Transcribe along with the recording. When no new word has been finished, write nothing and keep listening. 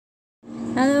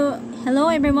Hello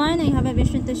everyone. I have a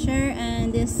vision to share,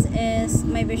 and this is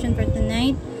my vision for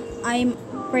tonight. I'm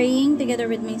praying together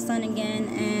with my son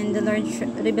again, and the Lord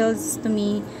reveals to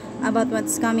me about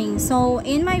what's coming. So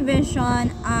in my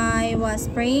vision, I was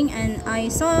praying, and I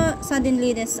saw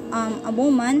suddenly this a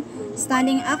woman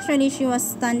standing. Actually, she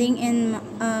was standing in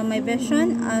my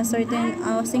vision, a certain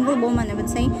single woman, I would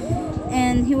say,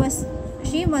 and she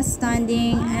was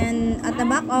standing, and at the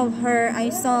back of her I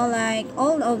saw like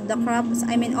all of the crops,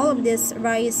 I mean all of this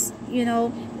rice,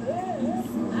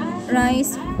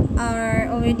 rice are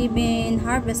already been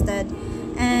harvested,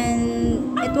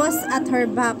 and it was at her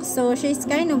back. So she's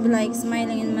kind of like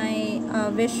smiling in my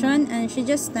vision, and she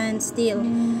just stands still,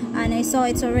 and I saw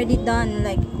it's already done,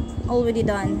 like already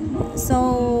done.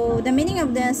 So the meaning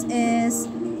of this is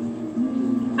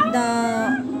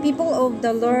the people of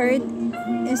the Lord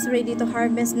is ready to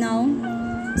harvest now.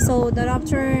 So the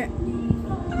rapture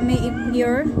may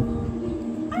appear.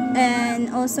 And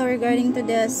also regarding to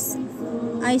this,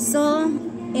 I saw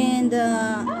in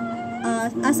the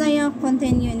as I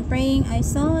continue in praying, I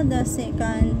saw the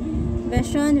second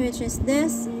vision, which is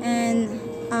this, and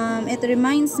it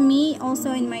reminds me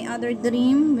also in my other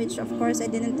dream, which of course I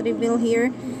didn't reveal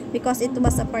here because it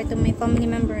was a part of my family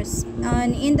members.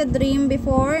 And in the dream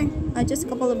before, just a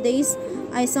couple of days,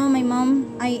 I saw my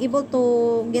mom. I able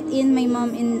to get in my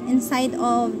mom inside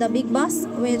of the big bus,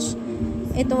 which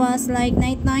it was like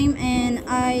nighttime, and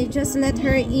I just let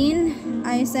her in.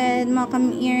 I said, "Ma,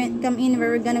 come here, come in.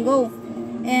 Where we're gonna go?"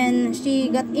 And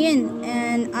she got in,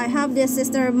 and I have this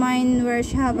sister of mine where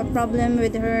she have a problem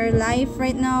with her life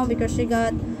right now because she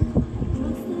got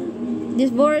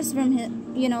divorced from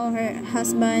her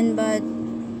husband, but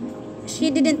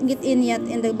she didn't get in yet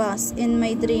in the bus. In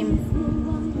my dream,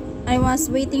 I was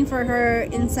waiting for her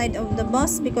inside of the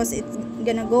bus because it's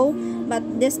gonna go, but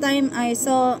this time I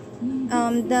saw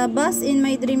the bus in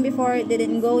my dream before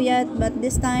didn't go yet, but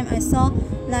this time I saw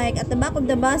like at the back of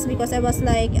the bus, because I was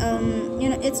like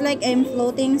it's like I'm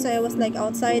floating, so I was like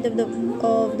outside of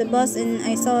the bus, and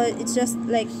I saw it's just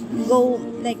like go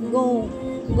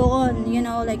on,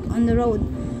 like on the road.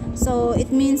 So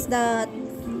it means that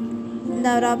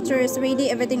the rapture is ready,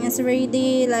 everything is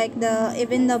ready, like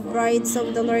even the brides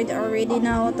of the Lord are ready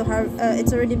now to have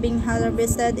it's already being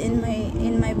harvested in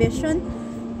my vision.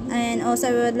 And also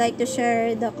I would like to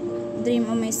share the dream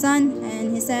of my son,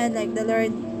 and he said like the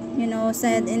Lord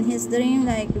said in his dream,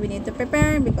 like we need to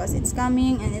prepare because it's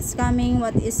coming, and it's coming.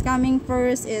 What is coming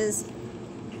first is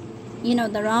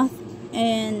the wrath,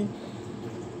 and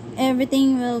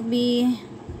everything will be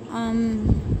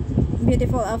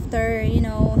beautiful after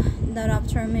the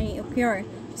rapture may occur.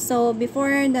 So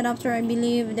before the rapture, I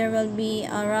believe there will be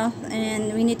a wrath,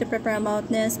 and we need to prepare about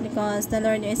this because the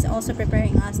Lord is also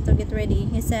preparing us to get ready,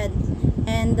 he said.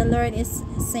 And the Lord is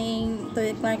saying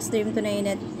to Clark's dream today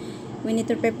that we need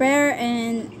to prepare,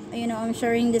 and I'm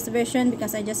sharing this vision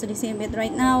because I just received it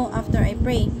right now after I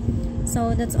pray.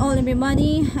 So that's all,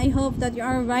 everybody. I hope that you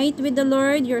are right with the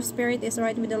Lord, your spirit is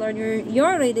right with the Lord,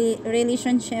 your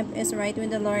relationship is right with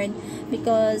the Lord,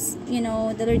 because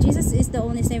the Lord Jesus is the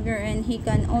only Savior, and He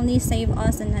can only save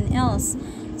us and none else.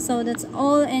 So that's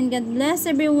all, and God bless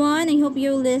everyone. I hope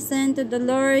you listen to the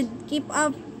Lord. Keep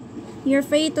up your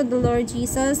faith to the Lord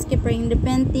Jesus. Keep praying,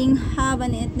 repenting, have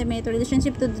an intimate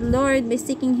relationship to the Lord by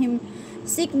seeking Him.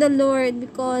 Seek the Lord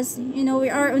because we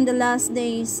are on the last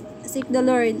days. Seek the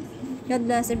Lord. God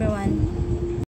bless everyone.